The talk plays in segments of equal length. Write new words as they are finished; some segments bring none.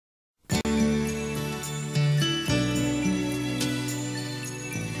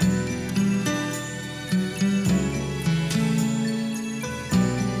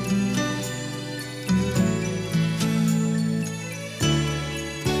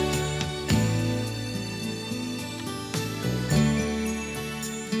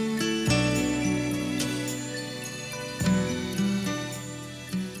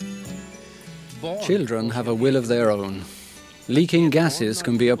Children have a will of their own. Leaking gases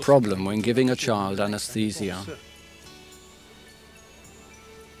can be a problem when giving a child anesthesia.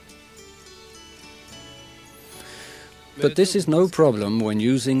 But this is no problem when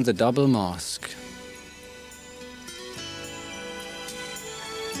using the double mask.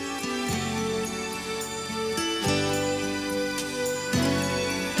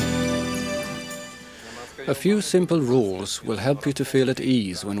 A few simple rules will help you to feel at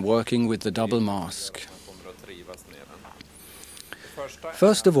ease when working with the double mask.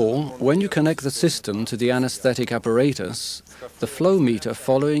 First of all, when you connect the system to the anesthetic apparatus, the flow meter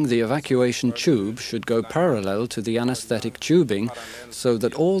following the evacuation tube should go parallel to the anesthetic tubing so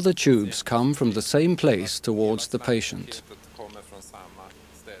that all the tubes come from the same place towards the patient.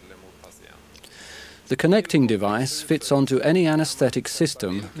 The connecting device fits onto any anesthetic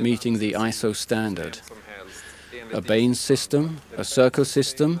system meeting the ISO standard. A Bain system, a circle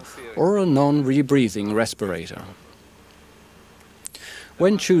system, or a non-rebreathing respirator.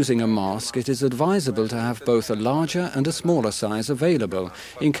 When choosing a mask, it is advisable to have both a larger and a smaller size available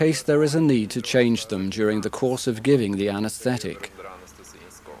in case there is a need to change them during the course of giving the anesthetic.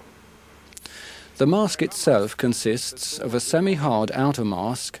 The mask itself consists of a semi-hard outer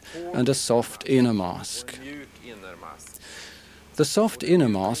mask and a soft inner mask. The soft inner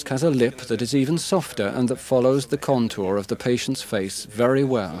mask has a lip that is even softer and that follows the contour of the patient's face very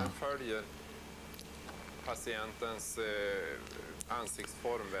well.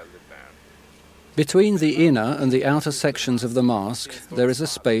 Between the inner and the outer sections of the mask, there is a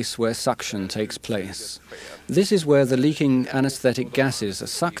space where suction takes place. This is where the leaking anesthetic gases are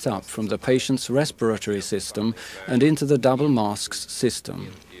sucked up from the patient's respiratory system and into the double mask's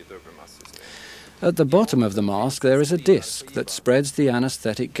system. At the bottom of the mask there is a disc that spreads the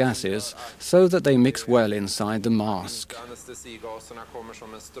anesthetic gases so that they mix well inside the mask.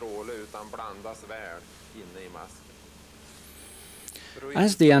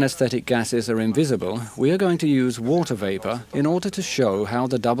 As the anesthetic gases are invisible, we are going to use water vapor in order to show how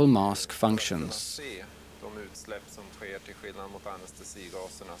the double mask functions.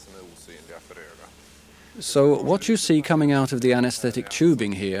 So what you see coming out of the anesthetic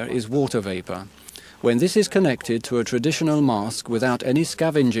tubing here is water vapor. When this is connected to a traditional mask without any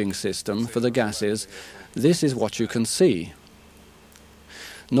scavenging system for the gases, this is what you can see.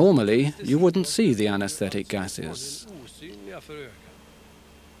 Normally, you wouldn't see the anesthetic gases.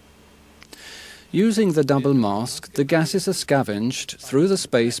 Using the double mask, the gases are scavenged through the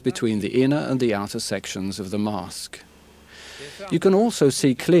space between the inner and the outer sections of the mask. You can also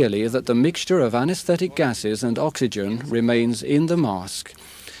see clearly that the mixture of anesthetic gases and oxygen remains in the mask.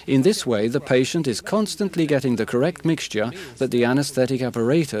 In this way, the patient is constantly getting the correct mixture that the anesthetic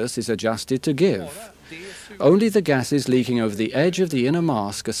apparatus is adjusted to give. Only the gases leaking over the edge of the inner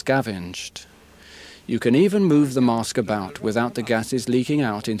mask are scavenged. You can even move the mask about without the gases leaking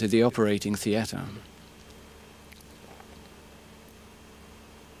out into the operating theatre.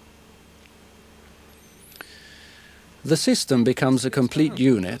 The system becomes a complete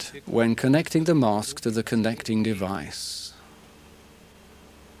unit when connecting the mask to the connecting device.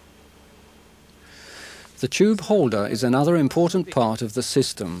 The tube holder is another important part of the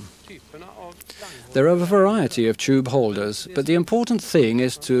system. There are a variety of tube holders, but the important thing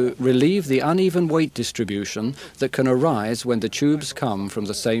is to relieve the uneven weight distribution that can arise when the tubes come from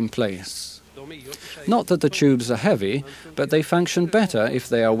the same place. Not that the tubes are heavy, but they function better if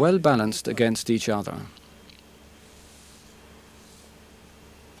they are well balanced against each other.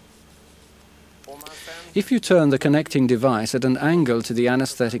 If you turn the connecting device at an angle to the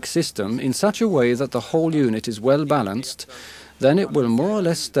anesthetic system in such a way that the whole unit is well balanced, then it will more or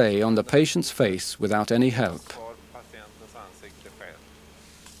less stay on the patient's face without any help.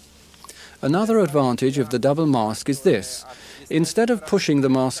 Another advantage of the double mask is this. Instead of pushing the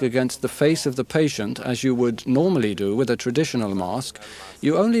mask against the face of the patient as you would normally do with a traditional mask,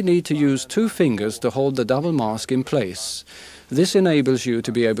 you only need to use 2 fingers to hold the double mask in place. This enables you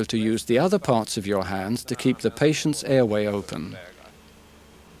to be able to use the other parts of your hands to keep the patient's airway open.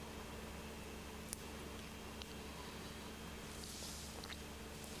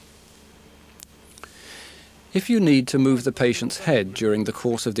 If you need to move the patient's head during the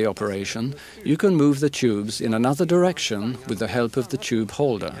course of the operation, you can move the tubes in another direction with the help of the tube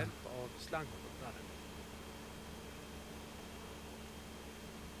holder.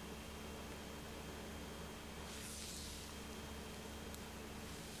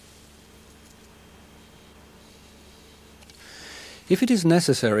 If it is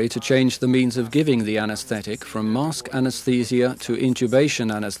necessary to change the means of giving the anesthetic from mask anesthesia to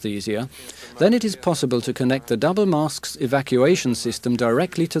intubation anesthesia, then it is possible to connect the double mask's evacuation system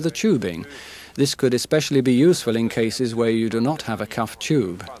directly to the tubing, This could especially be useful in cases where you do not have a cuff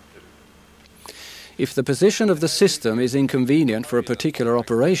tube. If the position of the system is inconvenient for a particular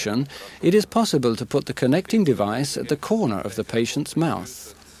operation, it is possible to put the connecting device at the corner of the patient's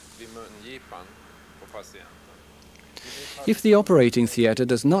mouth. If the operating theatre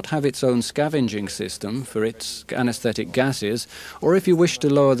does not have its own scavenging system for its anesthetic gases, or if you wish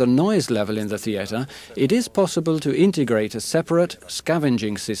to lower the noise level in the theatre, it is possible to integrate a separate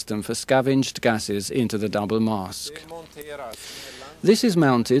scavenging system for scavenged gases into the double mask. This is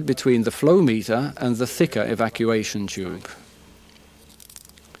mounted between the flow meter and the thicker evacuation tube,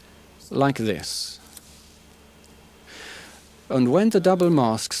 like this. And when the double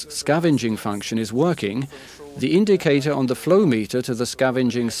mask's scavenging function is working, the indicator on the flow meter to the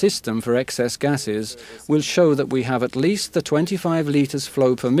scavenging system for excess gases will show that we have at least the 25 litres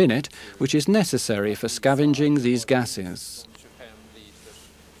flow per minute, which is necessary for scavenging these gases.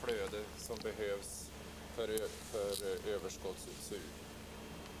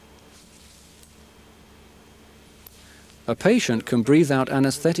 A patient can breathe out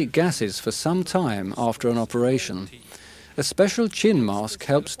anesthetic gases for some time after an operation. A special chin mask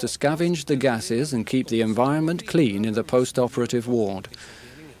helps to scavenge the gases and keep the environment clean in the post-operative ward.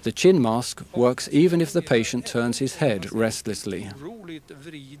 The chin mask works even if the patient turns his head restlessly.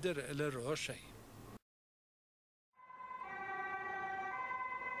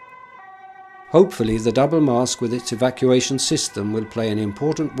 Hopefully, the double mask with its evacuation system will play an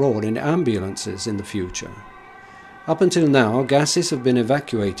important role in ambulances in the future. Up until now, gases have been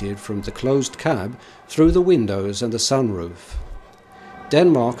evacuated from the closed cab through the windows and the sunroof.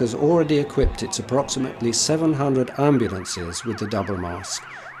 Denmark has already equipped its approximately 700 ambulances with the double mask,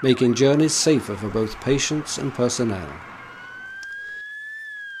 making journeys safer for both patients and personnel.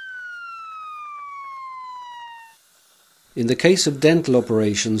 In the case of dental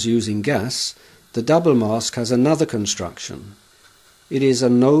operations using gas, the double mask has another construction. It is a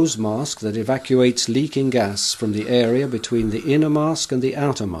nose mask that evacuates leaking gas from the area between the inner mask and the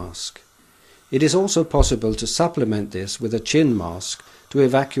outer mask. It is also possible to supplement this with a chin mask to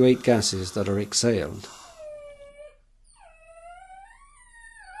evacuate gases that are exhaled.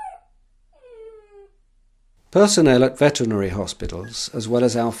 Personnel at veterinary hospitals, as well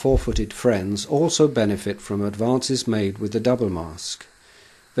as our four-footed friends, also benefit from advances made with the double mask.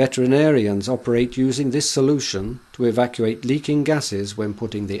 Veterinarians operate using this solution to evacuate leaking gases when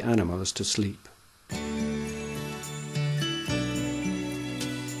putting the animals to sleep.